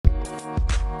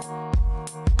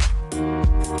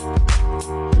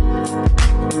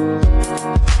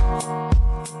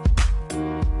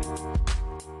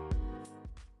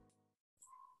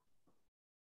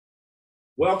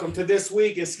Welcome to This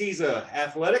Week in SCISA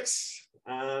Athletics.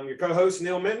 I'm your co-host,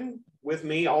 Neil Minton. With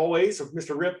me always,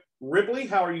 Mr. Ripley.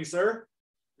 How are you, sir?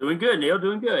 Doing good, Neil.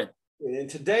 Doing good. And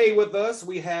today with us,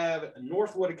 we have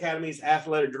Northwood Academy's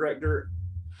athletic director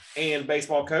and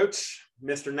baseball coach,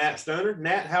 Mr. Nat Stoner.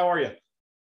 Nat, how are you?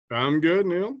 I'm good,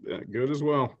 Neil. Yeah, good as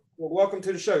well. Well, welcome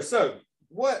to the show. So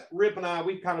what Rip and I,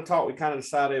 we kind of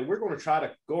decided we're going to try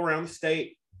to go around the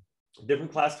state,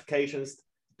 different classifications,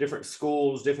 different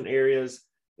schools, different areas,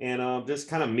 and just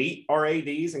kind of meet our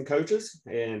ADs and coaches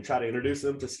and try to introduce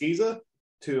them to SCISA,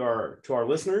 to our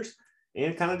listeners,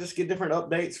 and kind of just get different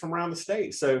updates from around the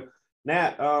state. So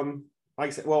Nat, like I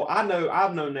said, well,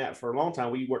 I've known Nat for a long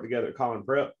time. We worked together at Collin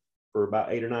Prep for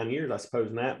about 8 or 9 years, I suppose,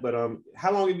 Nat. But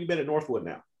how long have you been at Northwood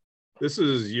now? This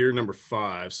is year number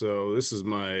 5. So this is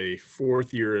my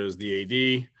 4th year as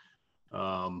the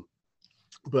AD.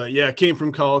 But yeah, I came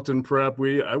from Collin Prep.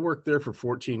 I worked there for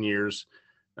 14 years.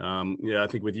 I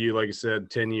think with you, like I said,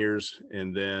 10 years,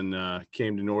 and then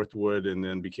came to Northwood and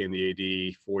then became the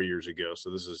AD 4 years ago.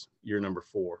 So this is year number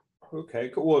 4. Okay,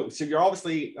 cool. Well, so you're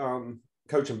obviously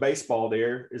coaching baseball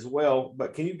there as well,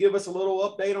 but can you give us a little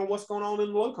update on what's going on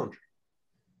in the Lowcountry?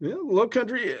 Yeah,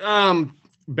 Lowcountry,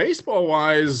 baseball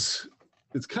wise,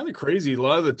 it's kind of crazy. A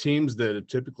lot of the teams that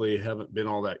typically haven't been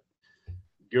all that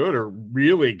good are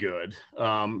really good.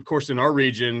 Of course, in our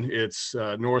region, it's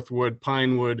Northwood,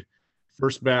 Pinewood,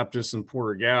 First Baptist, and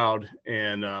Porter Gowd,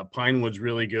 and Pinewood's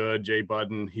really good. Jay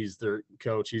Budden, he's their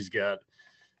coach. He's got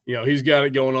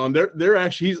it going on. They're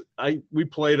actually, we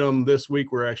played them this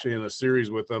week. We're actually in a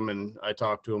series with them, and I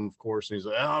talked to him, of course, and he's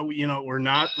like, we're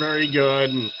not very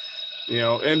good, and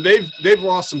and they've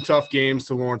lost some tough games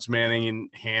to Lawrence Manning and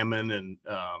Hammond and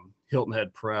Hilton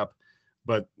Head Prep,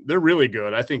 but they're really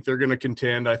good. I think they're going to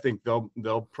contend. I think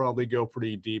they'll probably go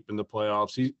pretty deep in the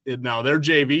playoffs. Now their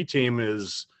JV team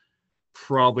is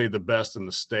probably the best in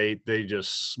the state. They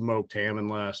just smoked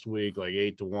Hammond last week, like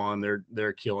 8-1.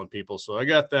 They're killing people. So I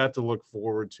got that to look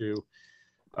forward to.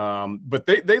 But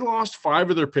they lost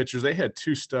 5 of their pitchers. They had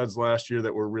 2 studs last year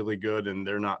that were really good, and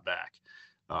they're not back.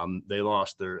 They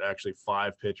lost their actually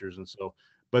 5 pitchers, and so,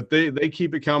 but they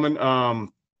keep it coming.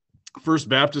 First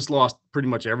Baptist lost pretty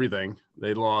much everything.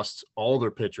 They lost all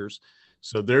their pitchers.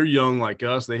 So they're young like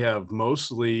us. They have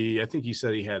mostly, I think he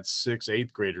said he had 6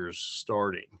 8th graders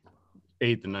starting.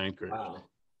 8th and 9th graders.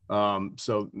 Wow.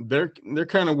 So they're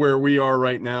kind of where we are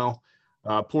right now.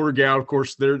 Porter Gowd, of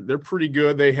course, they're pretty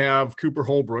good. They have Cooper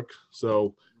Holbrook,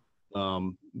 so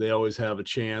they always have a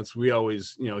chance. We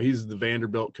always, he's the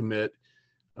Vanderbilt commit.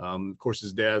 Of course,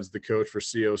 his dad's the coach for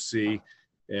COC,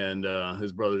 and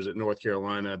his brother's at North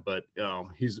Carolina. But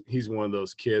he's one of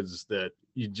those kids that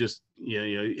you just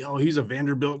he's a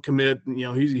Vanderbilt commit.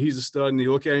 He's a stud, and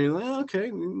you look at him, and you're like,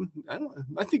 okay,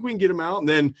 I think we can get him out, and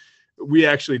then. We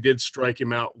actually did strike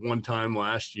him out one time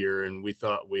last year, and we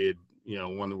thought we had,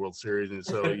 won the World Series. And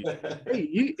so,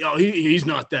 he's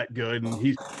not that good. And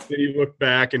he looked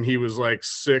back, and he was like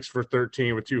 6 for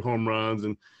 13 with 2 home runs.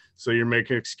 And so you're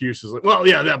making excuses like, well,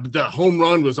 yeah, the home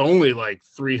run was only like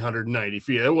 390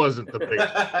 feet. It wasn't the big.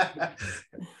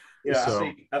 Yeah,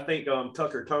 so, I think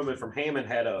Tucker Toman from Hammond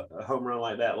had a home run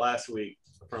like that last week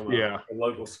from a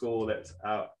local school. That's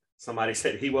somebody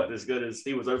said he wasn't as good as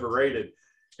he was overrated.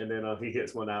 And then he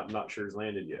hits one out, I'm not sure it's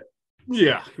landed yet.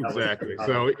 Yeah, exactly.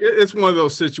 So it's one of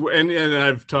those situations. And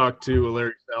I've talked to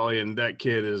Larry Sally, and that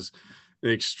kid is an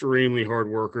extremely hard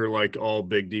worker, like all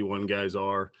big D1 guys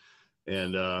are.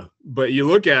 And but you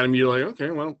look at him, you're like,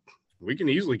 okay, well, we can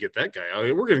easily get that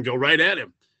guy. We're going to go right at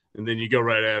him. And then you go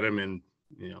right at him, and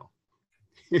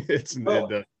it's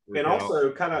and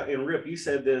also kind of, and Rip, you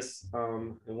said this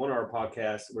in one of our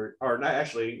podcasts, or not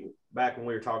actually, back when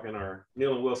we were talking our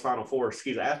Neil and Will's Final Four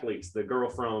SCISA athletes, the girl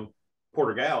from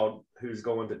Porter Gowd who's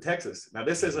going to Texas. Now,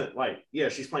 this isn't like,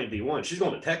 she's playing D1. She's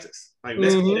going to Texas. Like,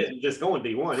 this kid isn't just going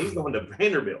D1. He's going to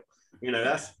Vanderbilt.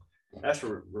 That's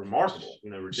remarkable.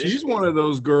 Ridiculous. She's one of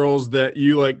those girls that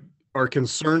you are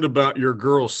concerned about your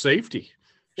girl's safety.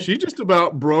 She just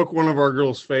about broke one of our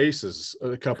girls' faces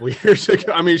a couple of years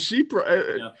ago. I mean,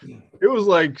 it was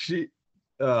like she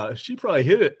probably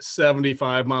hit it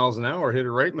 75 miles an hour, hit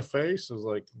her right in the face. I was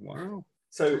like, wow.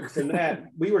 So Nat,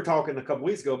 we were talking a couple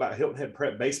weeks ago about Hilton Head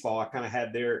Prep baseball. I kind of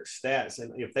had their stats,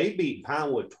 and if they beat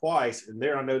Pinewood twice, and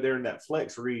I know they're in that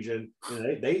flex region,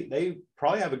 they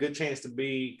probably have a good chance to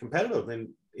be competitive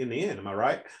in the end. Am I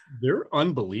right? They're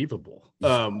unbelievable.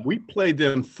 We played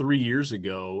them 3 years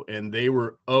ago, and they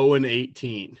were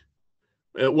 0-18.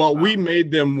 We made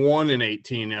them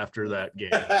 1-18 after that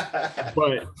game,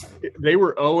 but they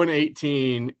were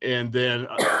 0-18, and then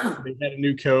they had a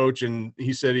new coach, and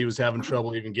he said he was having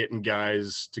trouble even getting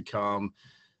guys to come.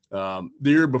 The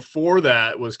year before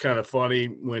that was kind of funny.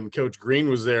 When Coach Green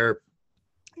was there,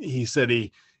 he said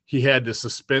he had to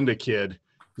suspend a kid.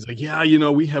 He's like, yeah,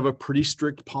 we have a pretty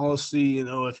strict policy.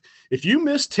 If you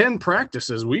miss 10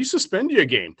 practices, we suspend you a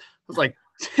game. I was like,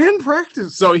 10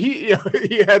 practices. So he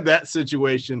had that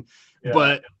situation. Yeah.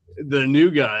 But the new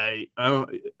guy,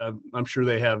 I'm sure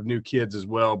they have new kids as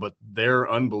well, but they're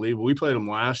unbelievable. We played them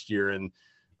last year, and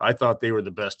I thought they were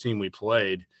the best team we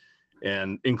played,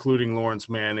 and including Lawrence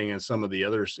Manning and some of the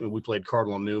others. We played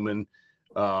Cardinal Newman.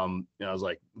 I was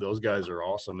like, those guys are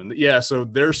awesome. And yeah, so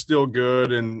they're still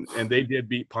good, and they did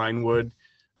beat Pinewood.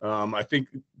 I think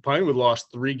Pinewood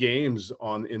lost 3 games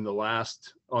on the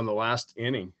last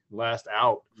inning, last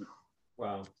out.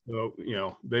 Wow. So,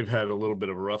 they've had a little bit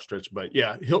of a rough stretch, but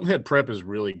yeah, Hilton Head Prep is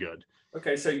really good.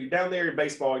 Okay, so you're down there in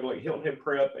baseball, like Hilton Head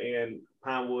Prep and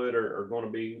Pinewood are going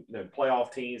to be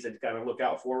playoff teams that you kind of look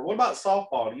out for. What about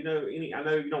softball? Do you know any? I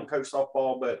know you don't coach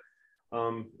softball, but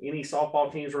any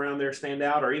softball teams around there stand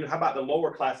out, or even how about the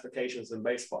lower classifications in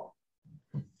baseball?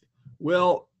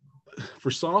 Well, for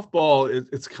softball,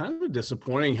 it's kind of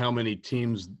disappointing how many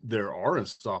teams there are in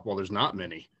softball. There's not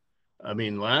many. I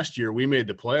mean, last year we made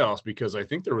the playoffs because I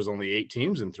think there was only 8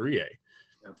 teams in 3A.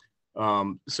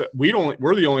 So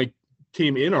we're the only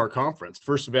team in our conference.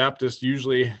 First Baptist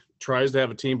usually tries to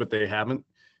have a team, but they haven't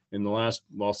in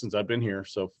since I've been here.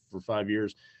 So for 5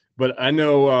 years, but I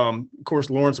know, of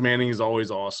course, Lawrence Manning is always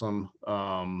awesome.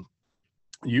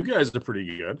 You guys are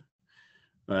pretty good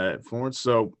at Florence.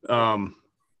 So, I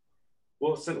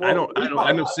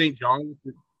know St. John.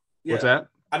 What's that?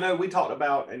 I know we talked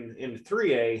about in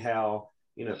 3A how,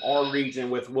 our region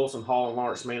with Wilson Hall and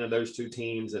Lawrence Manning, those 2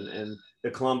 teams, and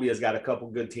the Columbia's got a couple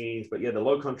good teams. But, yeah, the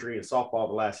Lowcountry and softball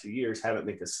the last few years haven't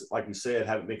been, like you said,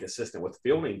 haven't been consistent with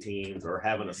fielding teams or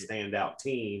having a standout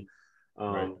team.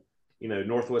 Right.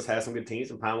 Northwood has some good teams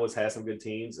and Pinewoods has some good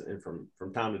teams and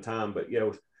from time to time. But,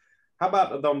 how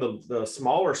about on the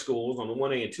smaller schools on the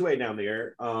 1A and 2A down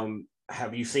there?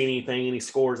 Have you seen any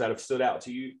scores that have stood out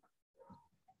to you?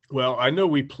 Well, I know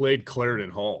we played Clarendon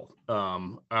Hall.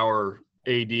 Our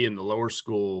AD in the lower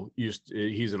school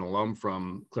he's an alum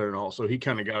from Clarendon Hall, so he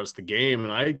kind of got us the game,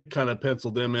 and I kind of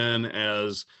penciled them in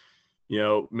as,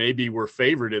 maybe we're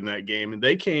favored in that game. And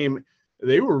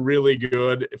they were really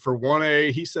good for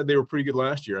 1A. He said they were pretty good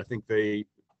last year. I think they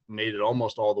made it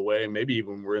almost all the way, maybe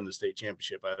even were in the state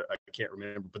championship. I can't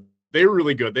remember, but they were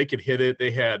really good. They could hit it.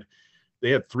 They had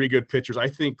 3 good pitchers. I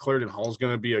think Clarendon Hall is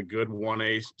going to be a good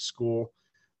 1A school.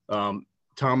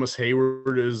 Thomas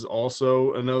Hayward is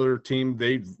also another team.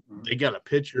 They got a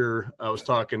pitcher. I was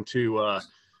talking to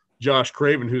Josh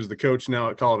Craven, who's the coach now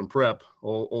at Colleton Prep,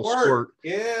 old Squirt.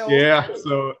 Yeah.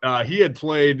 So he had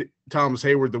played Thomas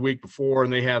Hayward the week before,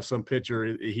 and they have some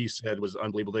pitcher he said was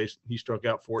unbelievable. He struck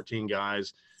out 14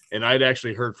 guys, and I'd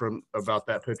actually heard about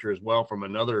that pitcher as well from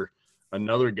another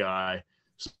guy.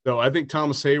 So I think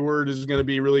Thomas Hayward is going to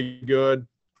be really good.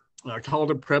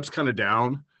 Colleton Prep's kind of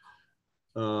down.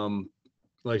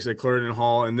 Like I said, Clarendon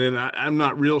Hall, and then I'm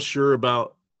not real sure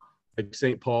about like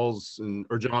St. Paul's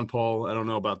or John Paul. I don't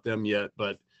know about them yet,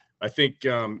 but I think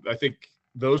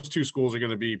those 2 schools are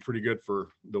going to be pretty good for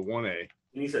the 1A.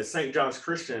 And you said St. John's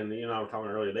Christian. I were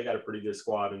talking earlier. They got a pretty good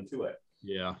squad in 2A.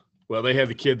 Yeah. Well, they had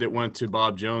the kid that went to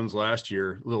Bob Jones last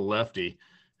year, little lefty,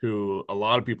 who a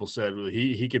lot of people said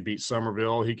he could beat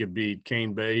Somerville, he could beat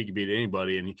Cane Bay, he could beat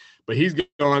anybody, but he's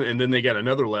gone. And then they got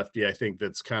another lefty, I think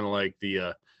that's kind of like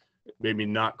the maybe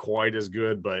not quite as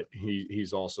good, but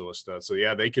he's also a stud. So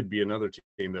yeah, they could be another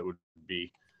team that would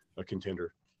be a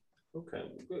contender. Okay,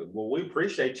 good. Well, we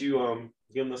appreciate you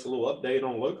giving us a little update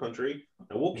on Lowcountry,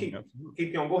 and we'll keep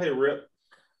you on. Go ahead, Rip.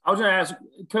 I was going to ask,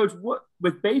 Coach, what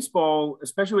with baseball,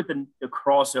 especially with the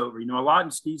crossover, a lot in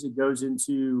SCISA goes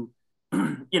into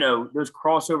those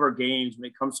crossover games when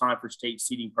it comes time for state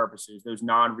seeding purposes, those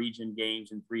non-region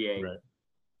games in 3A. Right.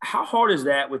 How hard is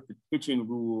that with the pitching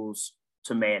rules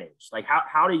to manage? Like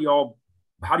how do y'all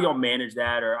manage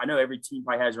that? Or I know every team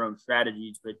probably has their own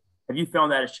strategies, but have you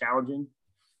found that as challenging?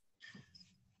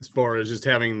 As far as just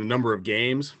having the number of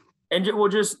games? And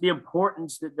just the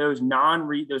importance that those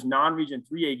non-region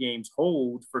 3A games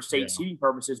hold for state seeding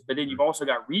purposes, but then you've also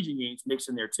got region games mixed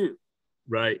in there too.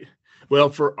 Right. Well,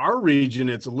 for our region,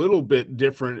 it's a little bit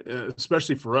different,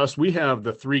 especially for us. We have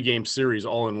the 3-game series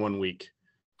all in 1 week.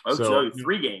 Oh, so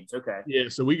 3 games. Okay. Yeah.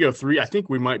 So we go 3. I think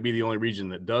we might be the only region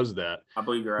that does that. I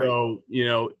believe you're right. So,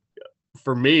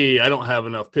 for me, I don't have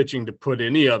enough pitching to put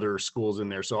any other schools in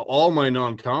there. So all my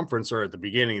non-conference are at the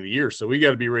beginning of the year. So we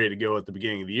got to be ready to go at the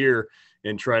beginning of the year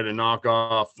and try to knock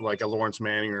off like a Lawrence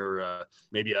Manning or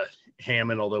maybe a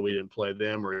Hammond, although we didn't play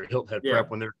them, or Hilton Head Prep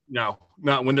when they're not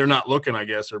when they're not looking, I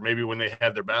guess, or maybe when they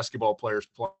had their basketball players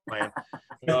playing.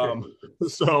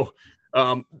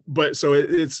 But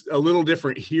it's a little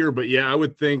different here. But yeah, I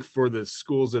would think for the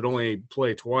schools that only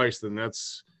play twice, then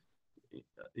that's,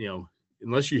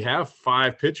 unless you have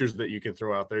 5 pitchers that you can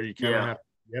throw out there, you kind of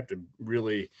have to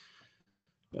really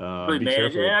be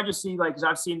manage. careful. And I just see, because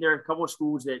I've seen there are a couple of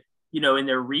schools that, in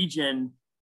their region,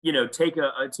 take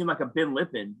a team like a Ben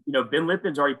Lippen. Ben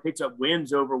Lippen's already picked up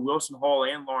wins over Wilson Hall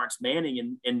and Lawrence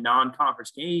Manning in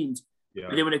non-conference games. Yeah.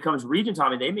 But then when it comes region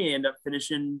time, they may end up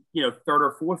finishing, 3rd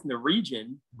or 4th in the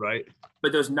region. Right.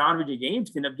 But those non-region games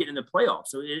can end up getting in the playoffs.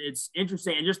 So it's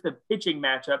interesting. And just the pitching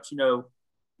matchups,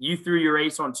 you threw your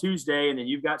ace on Tuesday and then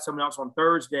you've got someone else on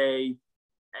Thursday.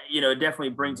 It definitely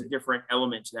brings a different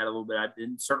element to that a little bit,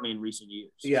 certainly in recent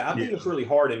years. Yeah, I think it's really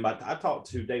hard. And I talked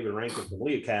to David Rankin from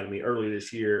Lee Academy earlier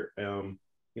this year.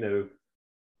 We're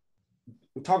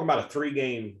talking about a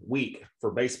 3-game week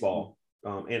for baseball.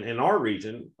 And in our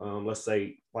region, let's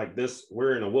say like this,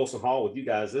 we're in a Wilson Hall with you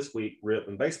guys this week, Rip,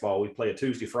 in baseball. We play a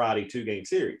Tuesday, Friday, 2-game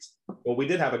series. Well, we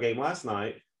did have a game last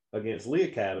night against Lee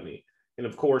Academy. And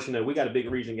of course, we got a big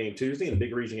region game Tuesday and a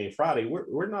big region game Friday.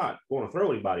 We're not going to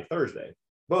throw anybody Thursday.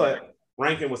 But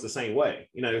Rankin was the same way.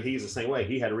 He's the same way.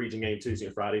 He had a region game Tuesday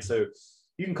and Friday. So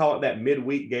you can call it that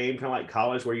midweek game, kind of like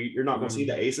college, where you're not going to see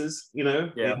the aces, Yeah.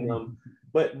 And,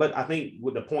 but I think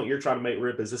with the point you're trying to make,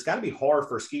 Rip, is it's got to be hard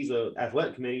for SCISA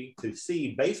Athletic Committee to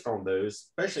see based on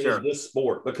those, especially in this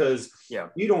sport, because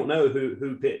you don't know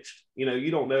who pitched.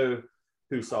 You don't know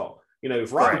who saw.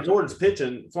 If Robbie Jordan's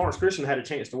pitching, Florence Christian had a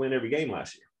chance to win every game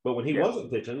last year. But when he wasn't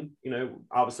pitching,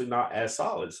 obviously not as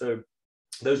solid. So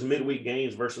those midweek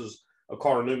games versus a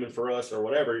Carter Newman for us or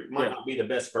whatever, it might not be the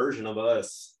best version of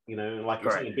us, and like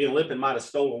you're saying, Ben Lippen might have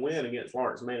stolen a win against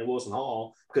Lawrence Manning and Wilson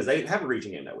Hall because they have a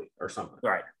region game that week or something.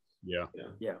 Right. Yeah.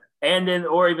 And then,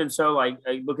 or even so, like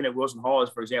looking at Wilson Hall as,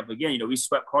 for example, again, we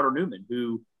swept Carter Newman,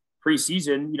 who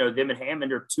preseason, them and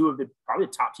Hammond are 2 of probably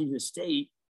the top teams in the state.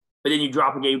 But then you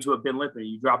drop a game to a Ben Lippen,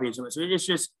 you drop a game to it. So it's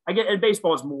just, and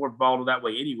baseball is more volatile that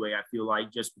way anyway, I feel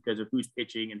like, just because of who's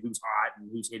pitching and who's hot and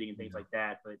who's hitting and things like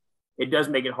that. But it does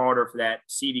make it harder for that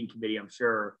seeding committee, I'm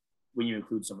sure, when you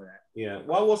include some of that. Yeah.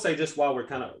 Well, I will say, just while we're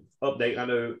kind of updating, I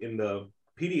know in the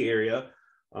PD area,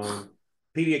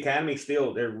 PD Academy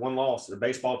still, they're 1 loss. The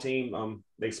baseball team,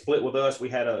 they split with us. We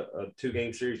had a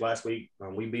 2-game series last week.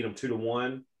 We beat them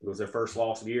 2-1. It was their first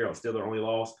loss of the year. It was still their only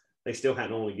loss. They still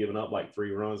hadn't only given up like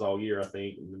 3 runs all year, I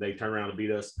think. They turned around and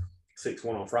beat us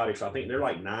 6-1 on Friday. So I think they're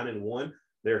like 9-1.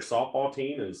 Their softball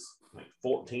team is like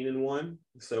 14-1.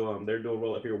 So they're doing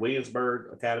well up here.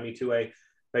 Williamsburg Academy 2A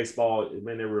baseball,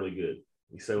 man, they're really good.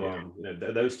 So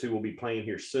those 2 will be playing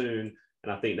here soon,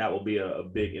 and I think that will be a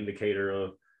big indicator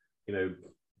of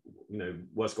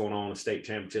what's going on in the state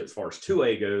championship as far as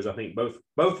 2A goes. I think both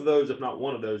of those, if not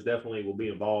one of those, definitely will be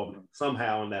involved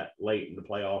somehow in that late in the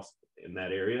playoffs in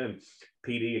that area. And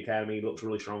PD Academy looks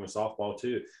really strong in softball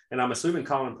too. And I'm assuming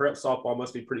Collin Prep softball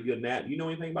must be pretty good in that. Do you know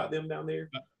anything about them down there?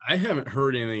 I haven't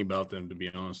heard anything about them, to be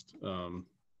honest.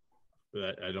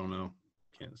 But I don't know.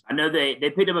 I know they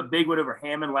picked up a big win over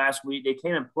Hammond last week. They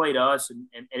came and played us, and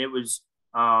it was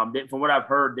from what I've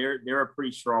heard, they're a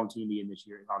pretty strong team to be in this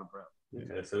year in Collin Prep.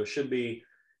 Okay, so it should be,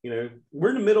 we're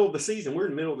in the middle of the season. We're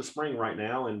in the middle of the spring right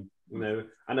now, and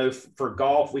I know for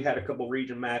golf, we had a couple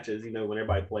region matches, when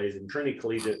everybody plays, and Trinity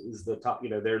Collegiate is the top,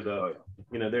 they're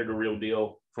the real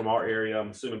deal from our area. I'm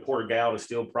assuming Porter Gould is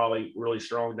still probably really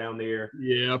strong down there.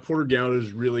 Yeah, Porter Gould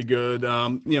is really good.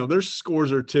 Their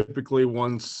scores are typically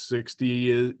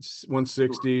 160,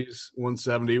 160s,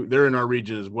 170. They're in our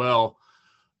region as well.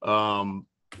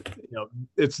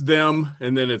 It's them,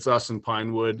 and then it's us and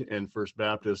Pinewood and First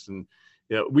Baptist. And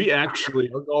we actually,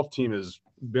 our golf team has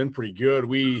been pretty good.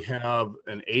 We have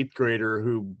an 8th grader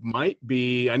who might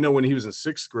be, I know when he was in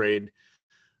 6th grade,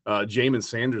 Jamin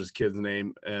Sanders' kid's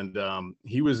name, and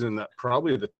he was in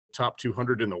probably the top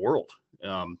 200 in the world.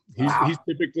 He's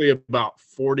typically about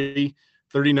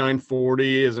 39,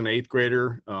 40 as an 8th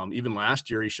grader. Even last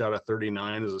year, he shot a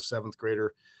 39 as a 7th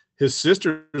grader. His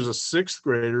sister is a 6th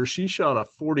grader. She shot a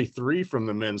 43 from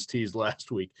the men's tees last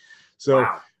week. So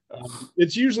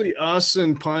it's usually us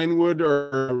and Pinewood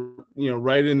are,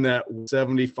 right in that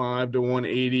 75 to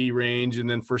 180 range. And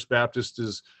then First Baptist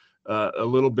is a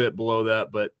little bit below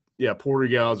that. But, yeah, Porter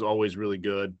Gould is always really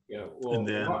good. Yeah, well, and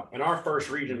then in our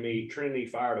first region meet, Trinity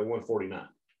fired a 149.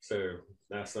 So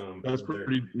That's that's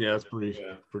pretty. Yeah, that's pretty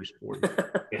sporty.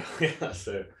 Yeah.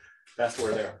 So that's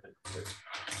where they're.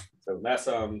 So that's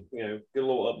good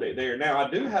little update there. Now I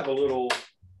do have a little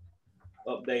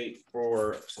update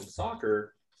for some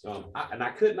soccer. And I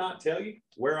could not tell you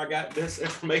where I got this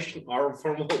information or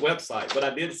from what website, but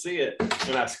I did see it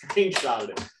and I screenshotted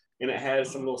it. And it has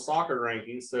some little soccer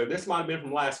rankings. So this might have been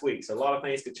from last week. So a lot of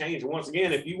things could change. And once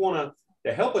again, if you want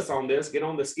to help us on this, get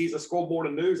on the SCISA Scoreboard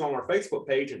and News on our Facebook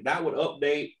page, and that would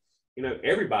update,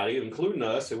 everybody, including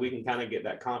us, so we can kind of get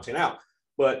that content out.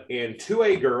 But in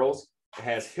 2A girls, it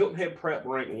has Hilton Head Prep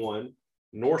ranked 1,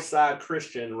 Northside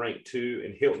Christian ranked 2,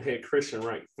 and Hilton Head Christian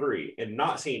ranked 3. And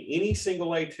not seeing any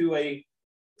single A, 2A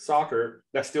soccer,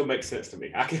 that still makes sense to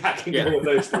me. I can go with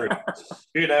those 3.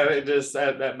 It just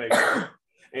that makes sense.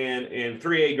 And in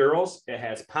 3A girls, it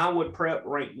has Pinewood Prep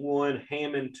ranked 1,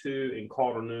 Hammond 2, and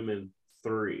Calder Newman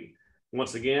 3.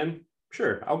 Once again,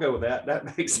 sure, I'll go with that.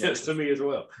 That makes sense to me as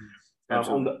well.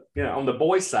 On the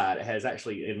boys' side, it has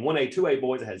actually in 1A, 2A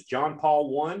boys, it has John Paul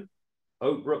 1,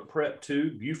 Oak Brook Prep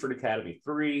 2, Buford Academy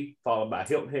 3, followed by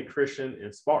Hilton Head Christian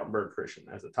and Spartanburg Christian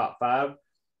as the top 5.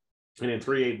 And in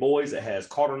 3A boys, it has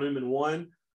Calder Newman 1,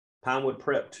 Pinewood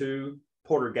Prep 2,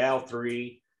 Porter Gal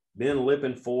 3, Ben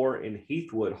Lippin 4, and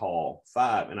Heathwood Hall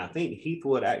 5. And I think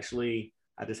Heathwood actually,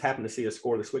 I just happened to see a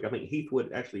score this week. I think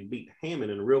Heathwood actually beat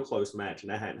Hammond in a real close match,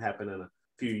 and that hadn't happened in a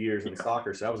few years in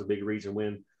soccer. So that was a big region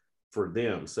win for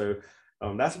them. So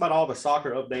that's about all the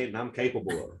soccer update, and I'm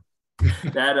capable of.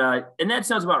 And that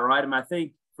sounds about right. I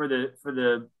think for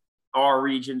the R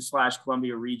region /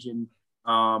 Columbia region,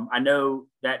 I know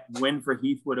that win for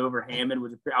Heathwood over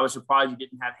Hammond I was surprised you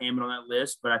didn't have Hammond on that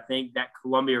list, but I think that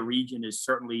Columbia region is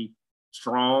certainly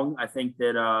strong. I think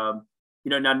that,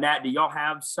 now, Nat, do y'all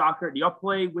have soccer? Do y'all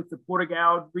play with the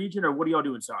Portugal region, or what do y'all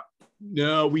do in soccer?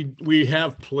 No, we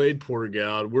have played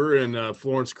Portugal. We're in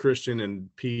Florence Christian and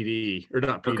PD, or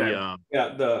not PD.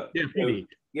 Okay. PD.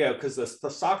 Yeah, because the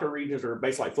soccer regions are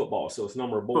based like football, so it's a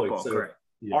number of boys. Football, so correct.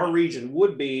 Our region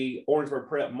would be Orangeburg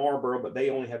Prep, Marlboro, but they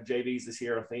only have JVs this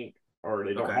year, I think, or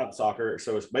they don't have soccer.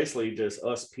 So it's basically just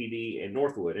us, PD, and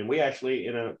Northwood. And we actually,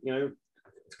 to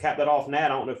cap that off, Nat, I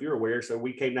don't know if you're aware. So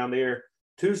we came down there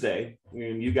Tuesday,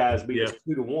 and you guys beat us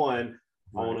 2-1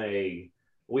 on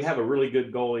we have a really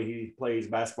good goalie. He plays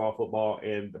basketball, football,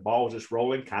 and the ball was just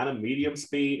rolling kind of medium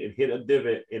speed and hit a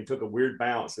divot and took a weird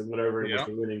bounce and went over and was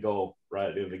the winning goal right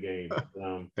at the end of the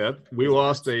game. We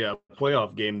lost a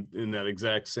playoff game in that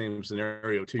exact same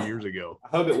scenario 2 years ago.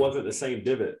 I hope it wasn't the same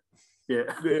divot. Yeah.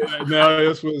 No,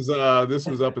 this was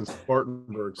up in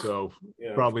Spartanburg, so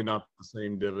probably not the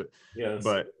same divot. Yes.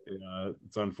 But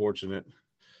it's unfortunate.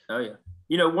 Oh yeah.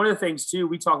 One of the things too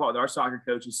we talk about with our soccer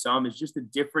coaches some is just the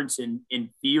difference in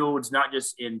fields, not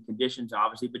just in conditions,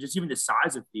 obviously, but just even the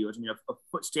size of fields.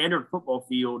 A standard football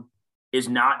field is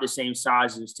not the same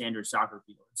size as a standard soccer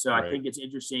field. So I think it's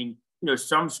interesting.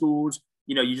 Some schools,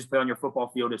 you just play on your football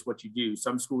field. It's what you do.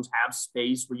 Some schools have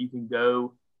space where you can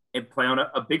go and play on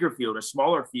a bigger field, a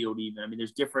smaller field even.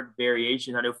 There's different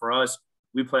variations. I know for us,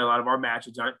 we play a lot of our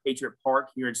matches on Patriot Park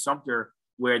here in Sumter,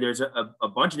 where there's a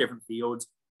bunch of different fields.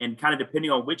 And kind of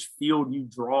depending on which field you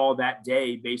draw that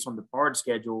day based on the card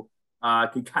schedule,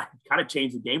 can kind of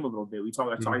change the game a little bit. We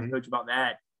talked to our soccer coach about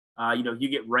that. If you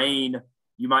get rain,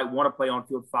 you might want to play on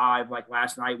field 5. Like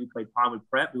last night, we played Pinewood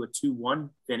Prep, do a 2-1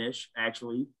 finish,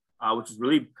 actually, which was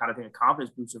really kind of a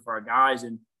confidence booster for our guys.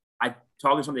 And I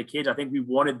talked to some of the kids. I think we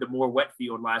wanted the more wet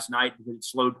field last night because it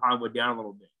slowed Pinewood down a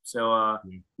little bit. So, I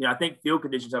think field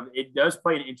conditions, it does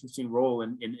play an interesting role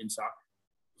in soccer.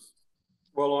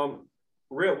 Well,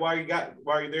 Rip, while you're there,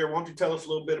 why don't you tell us a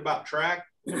little bit about track?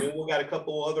 And then we've got a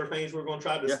couple other things we're going to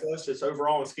try to discuss just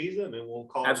overall in SCISA, and then we'll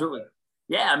call Absolutely.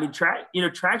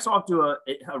 Track's off to a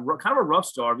kind of a rough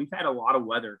start. We've had a lot of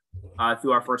weather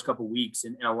through our first couple of weeks,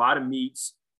 and a lot of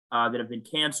meets that have been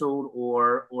canceled,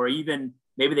 or even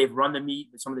maybe they've run the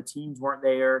meet, but some of the teams weren't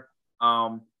there.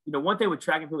 One thing with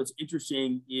track and field that's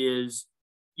interesting is,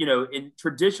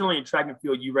 traditionally in track and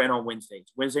field, you ran on Wednesdays.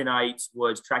 Wednesday nights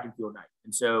was track and field night,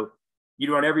 and so you'd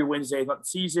run every Wednesday throughout the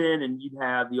season, and you'd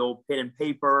have the old pen and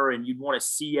paper, and you'd want to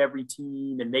see every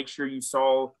team and make sure you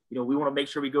saw, we want to make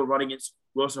sure we go run against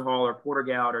Wilson Hall or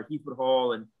Portugal or Heathwood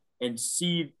Hall and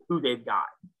see who they've got.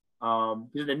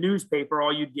 Because in the newspaper,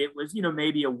 all you'd get was,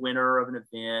 maybe a winner of an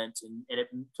event, and it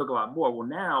took a lot more. Well,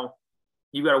 now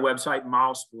you've got a website,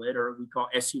 Mile Split, or we call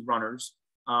SC Runners,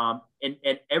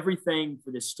 and everything for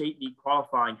the state meet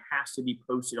qualifying has to be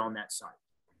posted on that site.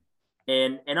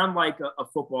 And unlike a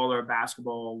football or a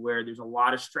basketball where there's a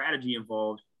lot of strategy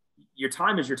involved, your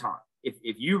time is your time. If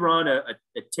you run a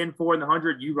 10-4 in the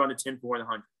 100, you run a 10-4 in the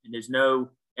 100. And there's no,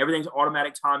 Everything's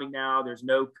automatic timing now. There's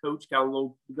no coach got a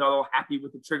little happy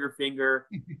with the trigger finger.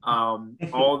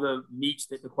 All the meets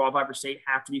that qualify for state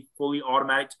have to be fully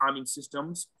automatic timing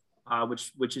systems,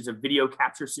 which is a video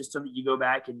capture system that you go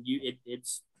back and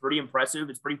it's pretty impressive.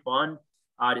 It's pretty fun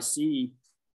to see.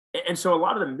 And so a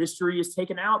lot of the mystery is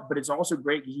taken out, but it's also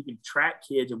great because you can track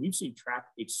kids, and we've seen track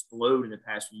explode in the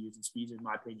past few years in SCISA, in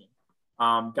my opinion.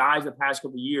 Guys the past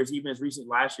couple of years, even as recent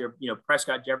last year,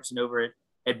 Prescott Jefferson over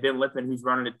at Ben Lippin, who's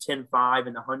running a 10.5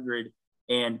 in the 100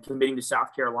 and committing to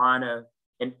South Carolina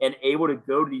and able to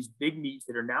go to these big meets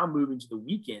that are now moving to the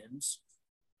weekends.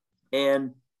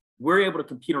 And we're able to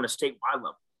compete on a statewide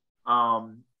level.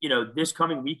 This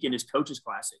coming weekend is Coaches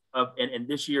Classic. And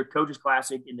this year, Coaches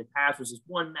Classic in the past was just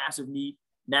one massive meet.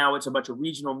 Now it's a bunch of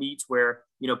regional meets where,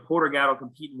 Porter-Gaud will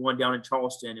compete in one down in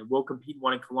Charleston, and we'll compete in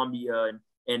one in Columbia,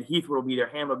 and Heathwood will be there,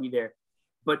 Ham will be there.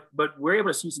 But we're able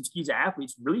to see some SCISA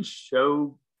athletes really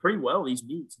show pretty well these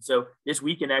meets. And so this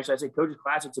weekend, actually, I say Coaches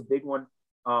Classic's a big one.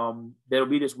 That'll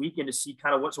be this weekend to see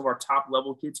kind of what some of our top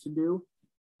level kids can do.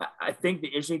 I think the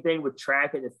interesting thing with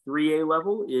track at the 3A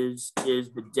level is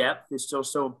the depth is still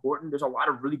so important. There's a lot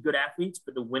of really good athletes,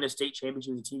 but to win a state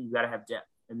championship as a team, you got to have depth.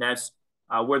 And that's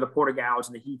where the Porter-Gauds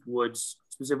and the Heathwoods,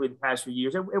 specifically the past few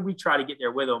years, and we try to get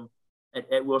there with them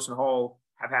at Wilson Hall,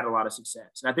 have had a lot of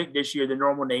success. And I think this year the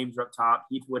normal names are up top,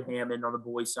 Heathwood, Hammond on the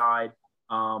boys side.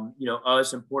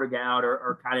 Us and Porter-Gaud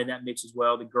are kind of in that mix as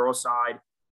well. The girls side,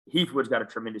 Heathwood's got a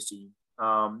tremendous team.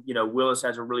 Willis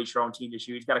has a really strong team this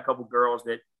year. He's got a couple girls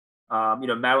that,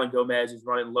 Madeline Gomez is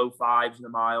running low 5s in the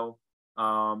mile.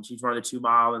 She's running the 2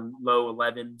 mile and low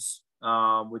 11s,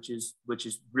 which is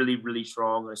really, really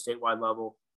strong on a statewide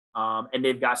level. And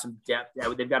they've got some depth.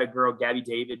 They've got a girl, Gabby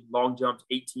David, long jumped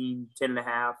 18,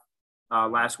 10.5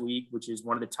 last week, which is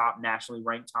one of the top nationally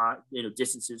ranked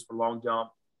distances for long jump.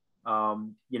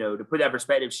 To put that in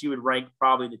perspective, she would rank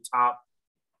probably the top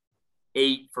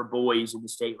 8 for boys in the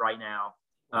state right now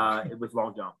with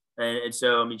long jump. And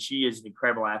so, she is an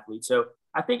incredible athlete. So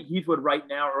I think Heathwood right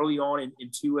now, early on in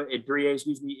 3A,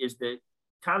 is the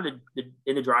kind of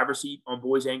in the driver's seat on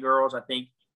boys and girls. I think,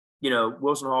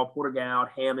 Wilson Hall, Porter-Gaud,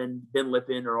 Hammond, Ben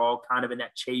Lippin are all kind of in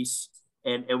that chase.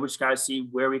 And we just got to see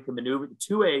where we can maneuver. The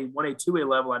 1A, 2A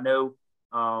level, I know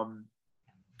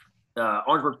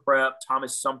Orangeburg Prep,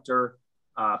 Thomas Sumter,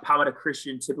 Palmetto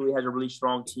Christian typically has a really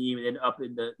strong team. And then up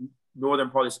in the northern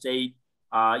part of the state,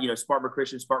 Spartanburg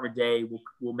Christian, Spartanburg Day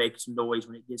will make some noise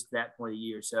when it gets to that point of the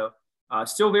year. So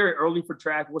still very early for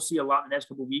track. We'll see a lot in the next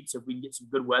couple of weeks if we can get some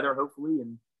good weather, hopefully,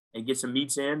 and get some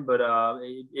meets in. But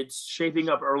it's shaping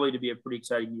up early to be a pretty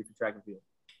exciting year for track and field.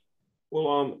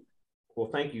 Well,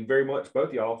 thank you very much, both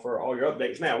of y'all, for all your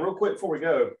updates. Now, real quick before we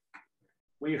go,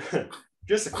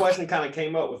 just a question kind of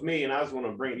came up with me, and I was going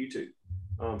to bring it you two.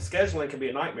 Scheduling can be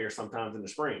a nightmare sometimes in the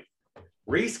spring.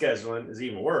 Rescheduling is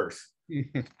even worse.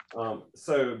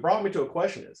 So it brought me to a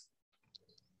question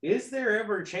is there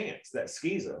ever a chance that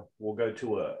SCISA will go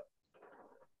to a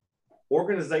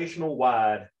organizational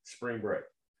wide spring break?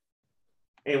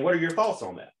 And what are your thoughts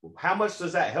on that? How much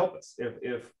does that help us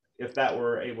if that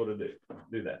were able to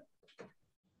do that?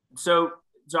 So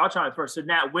I'll try it first. So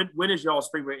Nat, when is y'all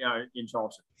spring break in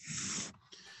Charleston?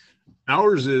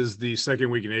 Ours is the second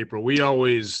week in April. We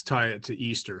always tie it to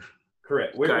Easter.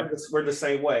 Correct. We're the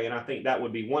same way. And I think that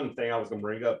would be one thing I was going to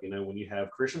bring up. When you have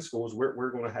Christian schools,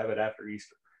 we're going to have it after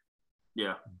Easter.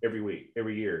 Yeah. Every week,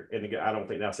 every year. And again, I don't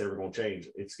think that's ever going to change.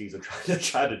 It's SCISA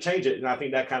tried to change it. And I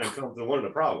think that kind of comes to one of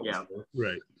the problems. Yeah.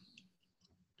 Right.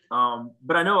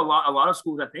 But I know a lot of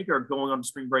schools, I think, are going on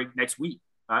spring break next week.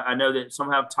 I know that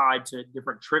some have tied to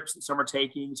different trips that some are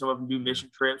taking. Some of them do mission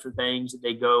trips or things that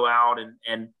they go out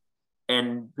and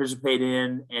participate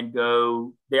in and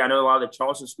go there. I know a lot of the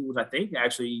Charleston schools, I think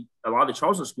actually a lot of the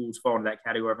Charleston schools fall into that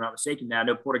category, if I'm not mistaken. Now I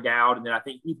know Porter-Gaud, and then I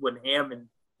think Heathwood and Ham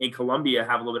in Columbia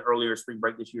have a little bit earlier spring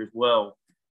break this year as well.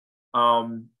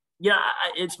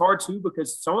 It's hard too,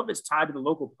 because some of it's tied to the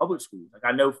local public schools. Like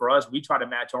I know for us, we try to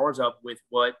match ours up with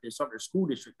what the Sumter School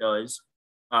District does,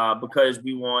 because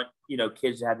we want,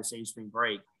 kids to have the same spring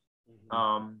break.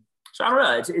 So I don't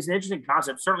know. It's an interesting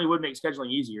concept. Certainly would make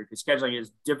scheduling easier, because scheduling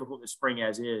is difficult this spring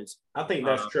as is. I think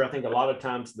that's true. I think a lot of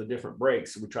times the different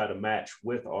breaks we try to match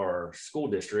with our school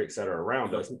districts that are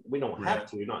around us. We don't have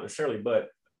to, not necessarily, but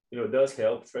it does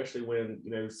help, especially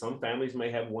when some families may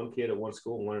have one kid at one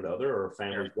school and one at the other, or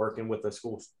families working with a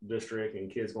school district and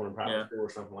kids going to private school or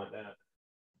something like that.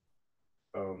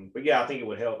 But yeah, I think it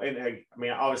would help. And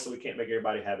obviously we can't make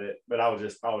everybody have it, but I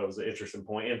just thought it was an interesting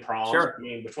point. And proms, sure.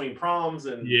 Between proms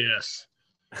and yes,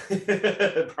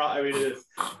 it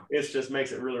just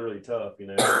makes it really, really tough, Oh,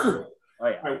 yeah. All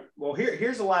right, well,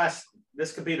 here's the last.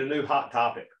 This could be the new hot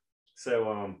topic.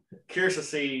 So curious to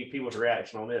see people's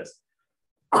reaction on this.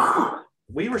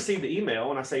 We received an email,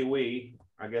 and I say we,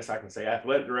 I guess I can say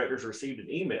athletic directors received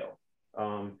an email.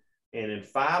 And in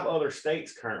 5 other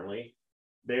states currently,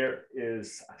 there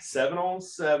is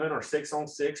 7-on-7 or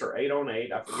 6-on-6 or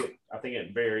 8-on-8. I forget. I think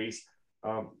it varies.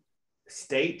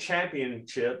 State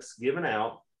championships given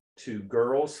out to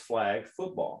girls flag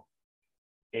football.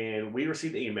 And we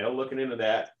received an email looking into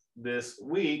that this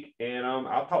week. And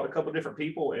I've talked to a couple of different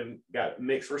people and got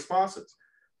mixed responses.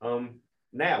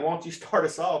 Nat, why don't you start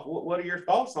us off? What are your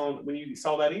thoughts on when you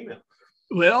saw that email?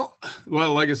 Well,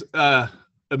 like I said,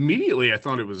 immediately I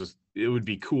thought it would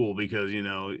be cool because,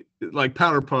 like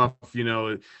Powder Puff,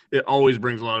 it always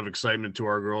brings a lot of excitement to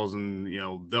our girls, and,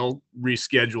 they'll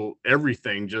reschedule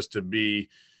everything just to be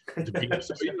so,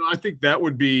 I think that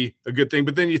would be a good thing.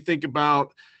 But then you think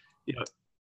about,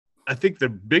 I think the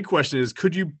big question is,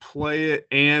 could you play it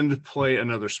and play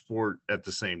another sport at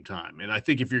the same time? And I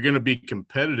think if you're going to be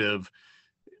competitive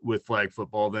with flag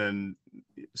football, then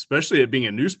especially it being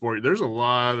a new sport, there's a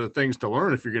lot of things to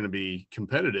learn if you're going to be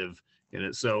competitive in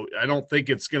it. So I don't think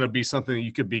it's going to be something that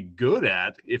you could be good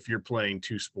at if you're playing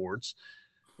 2 sports.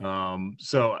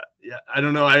 So I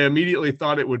don't know. I immediately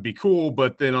thought it would be cool,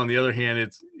 but then on the other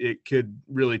hand, it could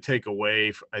really take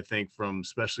away, I think, from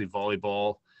especially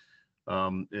volleyball,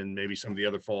 and maybe some of the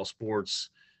other fall sports.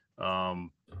 I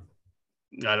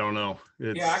don't know.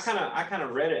 I kind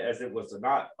of read it as it was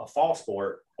not a fall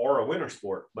sport or a winter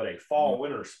sport, but a fall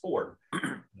winter sport.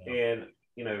 And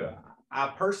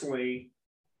I personally,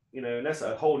 and that's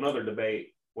a whole nother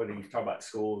debate when you talk about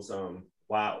schools.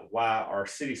 Why our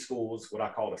city schools, what I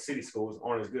call the city schools,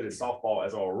 aren't as good at softball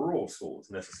as our rural schools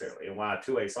necessarily, and why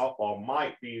 2A softball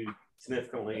might be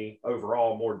significantly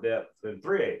overall more depth than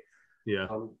 3A. Yeah.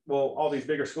 Well, all these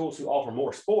bigger schools who offer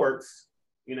more sports,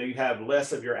 you have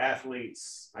less of your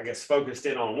athletes, I guess, focused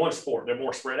in on one sport. They're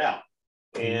more spread out.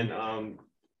 And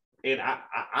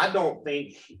I don't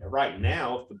think right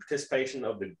now, with the participation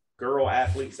of the girl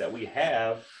athletes that we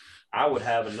have, I would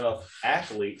have enough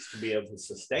athletes to be able to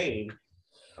sustain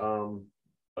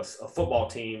a football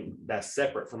team that's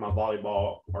separate from my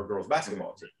volleyball or girls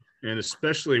basketball team. And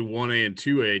especially 1A and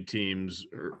 2A teams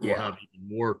will have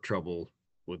more trouble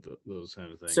with those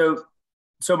kind of things.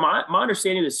 So my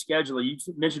understanding of the schedule, you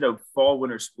mentioned a fall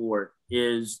winter sport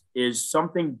is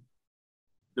something,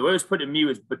 the way it was put to me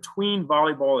was between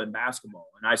volleyball and basketball.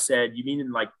 And I said, you mean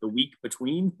in like the week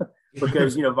between?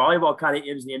 Because, volleyball kind of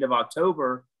ends the end of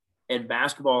October, and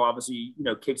basketball obviously,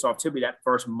 kicks off typically that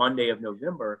first Monday of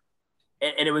November.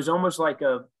 And it was almost like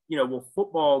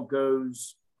football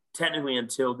goes technically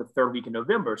until the 3rd week of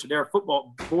November. So there are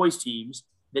football boys teams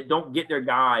that don't get their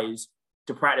guys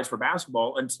to practice for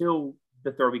basketball until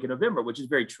the 3rd week of November, which is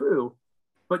very true,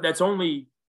 but that's only,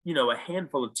 a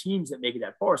handful of teams that make it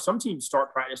that far. Some teams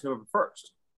start practice November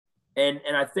 1st.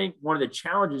 And I think one of the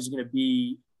challenges is going to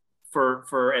be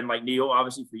for, and like Neil,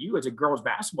 obviously for you as a girls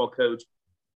basketball coach,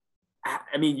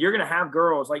 I mean, you're going to have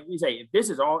girls, like you say, if this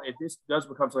does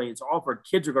become something it's offered,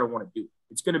 kids are going to want to do it.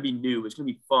 It's going to be new. It's going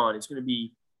to be fun. It's going to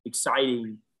be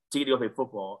exciting to get to go play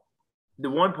football. The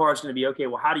one part is going to be, okay,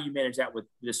 well, how do you manage that with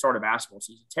the start of basketball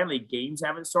season? Technically, games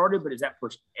haven't started, but does that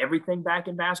push everything back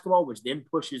in basketball, which then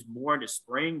pushes more into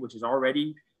spring, which is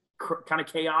already kind of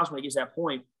chaos when it gets to that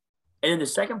point? And then the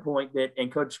second point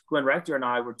and Coach Glenn Rector and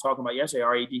I were talking about yesterday,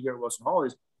 our AD here at Wilson Hall,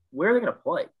 is where are they going to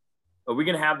play? Are we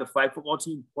going to have the flag football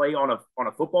team play on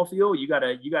a football field? You got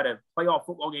a playoff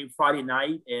football game Friday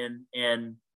night,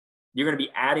 and you're going to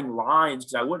be adding lines,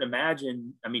 because I wouldn't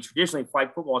imagine. I mean, traditionally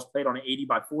flag football is played on an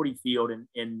 80-by-40 field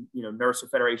in NERSA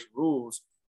Federation rules,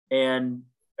 and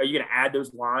are you going to add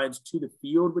those lines to the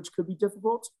field, which could be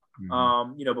difficult?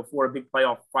 Before a big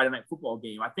playoff Friday night football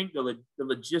game. I think the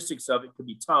logistics of it could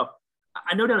be tough.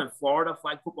 I know down in Florida,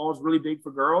 flag football is really big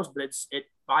for girls, but it's at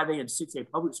 5A and 6A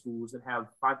public schools that have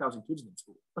 5,000 kids in the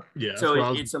school. Yeah,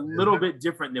 so it's a little bit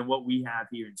different than what we have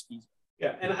here in SCISA.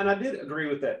 Yeah, and I did agree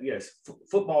with that. Yes,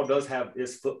 football does have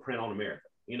its footprint on America.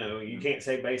 You can't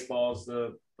say baseball is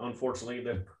unfortunately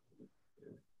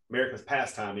America's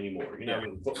pastime anymore.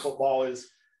 Football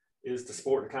is the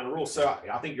sport that kind of rules. So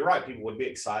I think you're right. People would be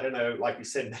excited. I know, like you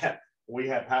said, Nat, we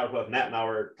had Powder Puff. Nat and I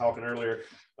were talking earlier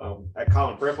at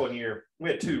Collin Prep one year. We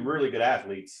had 2 really good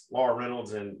athletes, Laura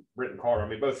Reynolds and Britton Carter. I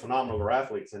mean, both phenomenal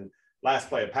athletes. And last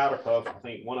play of Powder Puff, I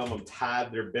think one of them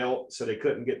tied their belt so they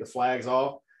couldn't get the flags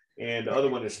off. And the other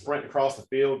one is sprinting across the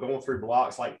field, going through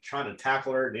blocks, like trying to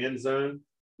tackle her in the end zone.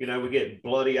 We get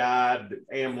bloody-eyed,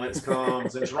 ambulance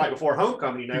comes, and it's right before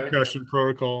homecoming, Concussion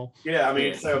protocol. Yeah, I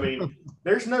mean,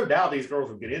 there's no doubt these girls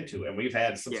will get into it. And we've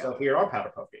had some stuff here at our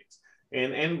Powder Puff games.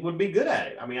 and would be good at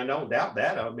it. I mean, I don't doubt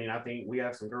that. I mean, I think we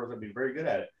have some girls that would be very good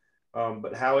at it.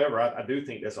 But however, I do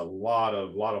think there's a lot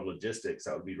of logistics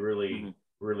that would be really,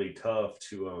 really tough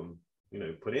to,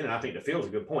 put in. And I think the field's a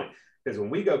good point, because when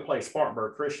we go play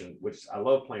Spartanburg Christian, which I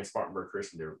love playing Spartanburg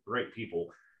Christian, they're great people.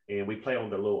 And we play on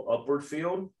the little upward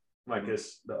field, like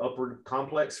the upward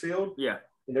complex field. Yeah.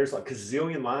 And there's like a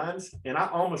gazillion lines. And I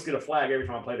almost get a flag every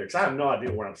time I play there, because I have no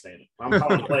idea where I'm standing. I'm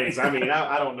calling plays. I mean,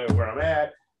 I don't know where I'm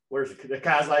at. Where's the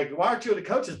guy's like, why aren't you in the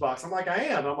coach's box? I'm like, I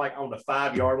am. I'm like on the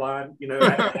 5-yard line,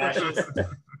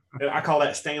 I call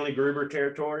that Stanley Gruber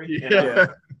territory. Yeah.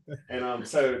 And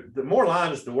so the more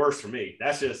lines, the worse for me.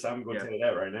 That's just, I'm going to tell you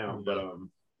that right now. But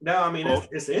no, I mean,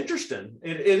 it's interesting.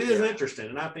 It is interesting.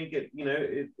 And I think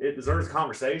it deserves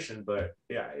conversation, but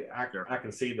yeah, I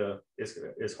can see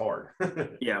it's hard.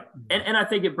 Yeah. And I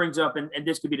think it brings up, and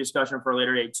this could be discussion for a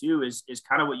later date too, is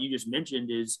kind of what you just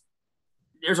mentioned is,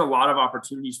 there's a lot of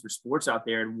opportunities for sports out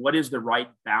there, and what is the right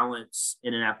balance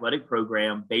in an athletic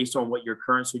program based on what your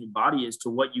current student body is to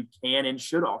what you can and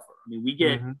should offer. I mean, we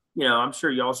get, I'm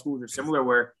sure y'all schools are similar,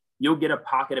 where you'll get a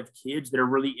pocket of kids that are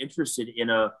really interested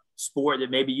in a sport that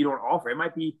maybe you don't offer. It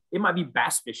might be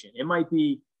bass fishing. It might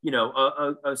be,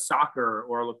 a soccer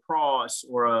or a lacrosse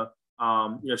or a,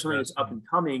 something that's up and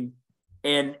coming.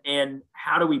 And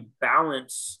how do we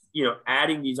balance,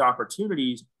 adding these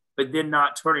opportunities, but then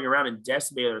not turning around and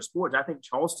decimating other sports? I think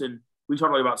Charleston, we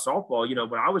talked about softball.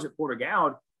 When I was at Porter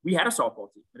Goud, we had a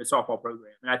softball team and a softball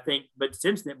program. And I think, but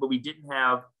since then, we didn't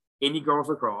have any girls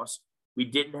lacrosse. We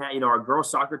didn't have, our girls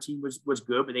soccer team was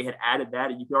good, but they had added that.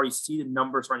 And you could already see the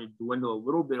numbers starting to dwindle a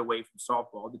little bit away from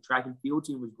softball. The track and field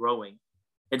team was growing.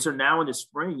 And so now in the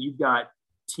spring, you've got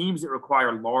teams that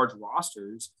require large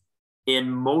rosters in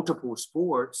multiple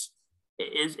sports.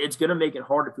 It's going to make it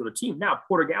hard to field a team. Now,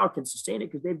 Porter Goud can sustain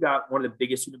it because they've got one of the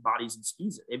biggest student bodies in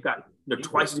SCISA. They've got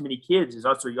twice as many kids as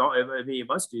us or y'all, any of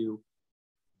us do.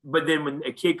 But then when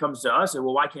a kid comes to us and,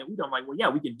 well, why can't we do it? I'm like, well, yeah,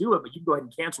 we can do it, but you can go ahead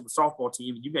and cancel the softball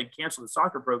team and you can cancel the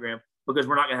soccer program because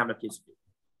we're not going to have enough kids to do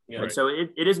it. Yeah, right. So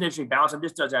it is an interesting balance, and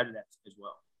this does add to that as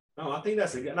well. No, I think I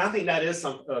think that is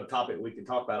some topic we can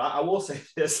talk about. I will say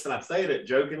this, and I say it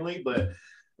jokingly, but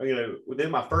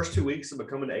within my first 2 weeks of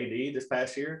becoming an AD this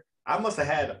past year, I must have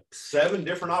had 7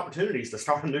 different opportunities to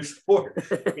start a new sport.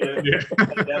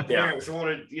 That parents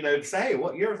wanted, to say, hey,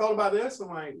 what, you ever thought about this? I'm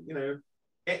like,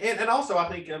 and also I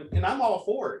think, and I'm all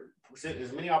for it, presenting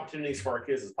as many opportunities for our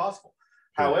kids as possible.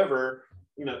 Sure. However,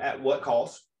 at what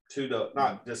cost to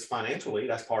not just financially,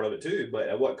 that's part of it too, but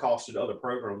at what cost to the other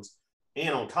programs?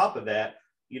 And on top of that,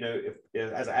 if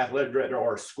as an athletic director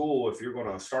or a school, if you're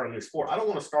going to start a new sport, I don't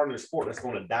want to start a new sport that's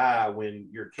going to die when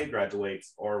your kid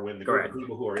graduates or when the group of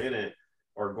people who are in it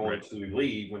are going to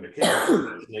leave when their kids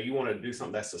graduate. You want to do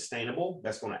something that's sustainable,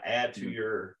 that's going to add to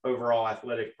your overall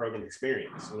athletic program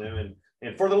experience,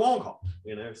 and for the long haul,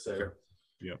 So,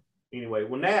 Anyway,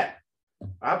 well, Nat,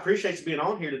 I appreciate you being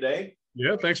on here today.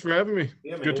 Yeah, thanks for having me.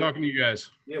 Yeah, man, good talking to you guys.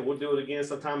 Yeah, we'll do it again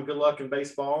sometime. Good luck in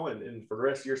baseball and for the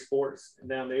rest of your sports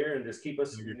down there, and just keep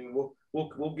us.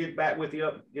 We'll get back with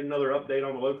you get another update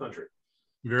on the Lowcountry.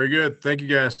 Very good. Thank you,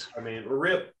 guys. All right, man. Well,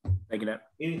 Rip. Thank you, Nat.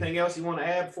 Anything else you want to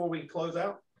add before we close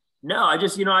out? No, I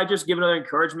just give another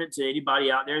encouragement to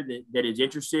anybody out there that is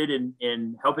interested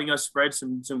in helping us spread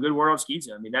some good word on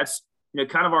SCISA. I mean, that's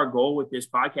kind of our goal with this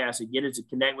podcast, again, is to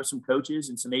connect with some coaches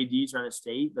and some ADs around the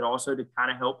state, but also to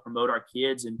kind of help promote our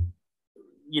kids. And,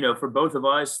 for both of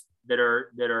us that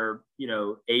are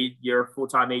you're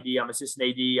full-time AD, I'm assistant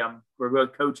AD, we're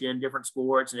both coaching different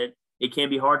sports, and it can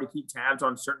be hard to keep tabs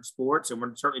on certain sports. And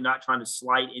we're certainly not trying to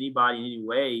slight anybody in any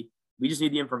way. We just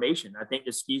need the information. I think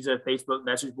the SCISA Facebook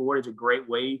message board is a great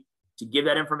way to give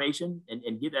that information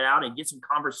and get that out and get some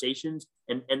conversations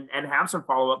and have some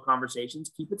follow-up conversations.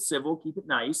 Keep it civil, keep it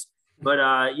nice, but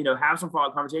have some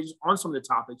follow-up conversations on some of the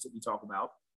topics that we talk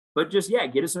about. But just,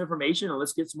 get us some information and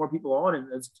let's get some more people on and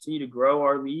let's continue to grow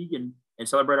our league and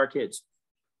celebrate our kids.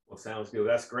 Well, sounds good.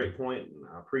 That's a great point.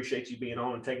 I appreciate you being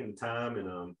on and taking the time.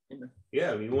 And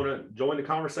if you want to join the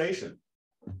conversation,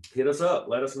 hit us up.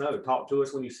 Let us know. Talk to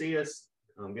us when you see us.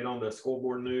 Get on the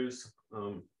Scoreboard News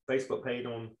Facebook page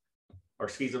on our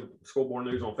SCISA Scoreboard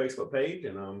News on Facebook page.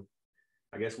 And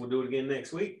I guess we'll do it again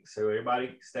next week. So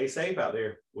everybody stay safe out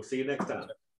there. We'll see you next time.